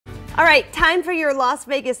All right, time for your Las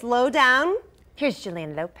Vegas Lowdown. Here's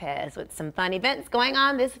Jillian Lopez with some fun events going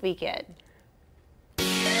on this weekend.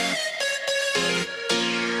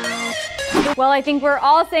 Well, I think we're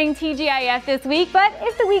all saying TGIF this week, but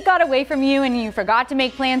if the week got away from you and you forgot to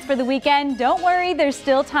make plans for the weekend, don't worry, there's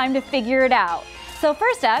still time to figure it out. So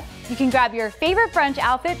first up, you can grab your favorite brunch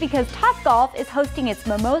outfit because Topgolf is hosting its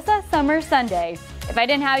Mimosa Summer Sunday. If I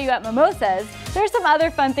didn't have you at Mimosa's, there's some other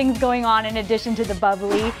fun things going on in addition to the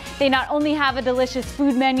bubbly. They not only have a delicious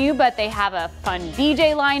food menu, but they have a fun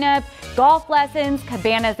DJ lineup, golf lessons,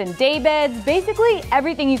 cabanas and daybeds, basically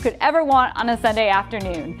everything you could ever want on a Sunday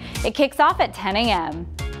afternoon. It kicks off at 10 a.m.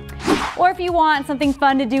 Or if you want something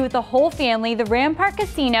fun to do with the whole family, the Rampart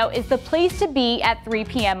Casino is the place to be at 3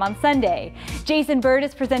 p.m. on Sunday. Jason Bird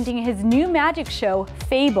is presenting his new magic show,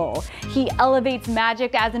 Fable. He elevates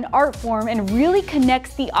magic as an art form and really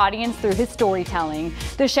connects the audience through his storytelling.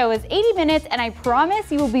 The show is 80 minutes and I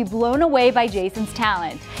promise you will be blown away by Jason's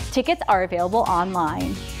talent. Tickets are available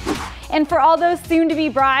online. And for all those soon-to-be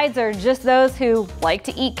brides or just those who like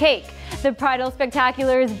to eat cake, the Bridal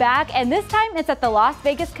Spectacular is back, and this time it's at the Las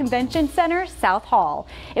Vegas Convention Center South Hall.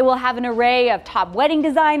 It will have an array of top wedding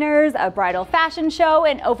designers, a bridal fashion show,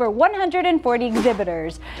 and over 140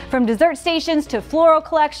 exhibitors. From dessert stations to floral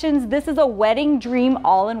collections, this is a wedding dream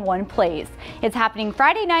all in one place. It's happening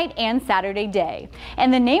Friday night and Saturday day.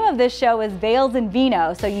 And the name of this show is Veils and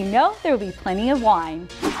Vino, so you know there will be plenty of wine.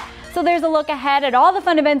 So there's a look ahead at all the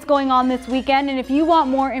fun events going on this weekend, and if you want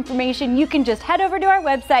more information, you can just head over to our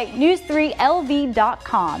website,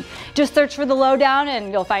 news3lv.com. Just search for the Lowdown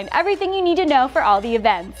and you'll find everything you need to know for all the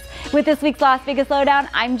events. With this week's Las Vegas Lowdown,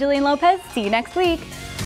 I'm Jillian Lopez. See you next week.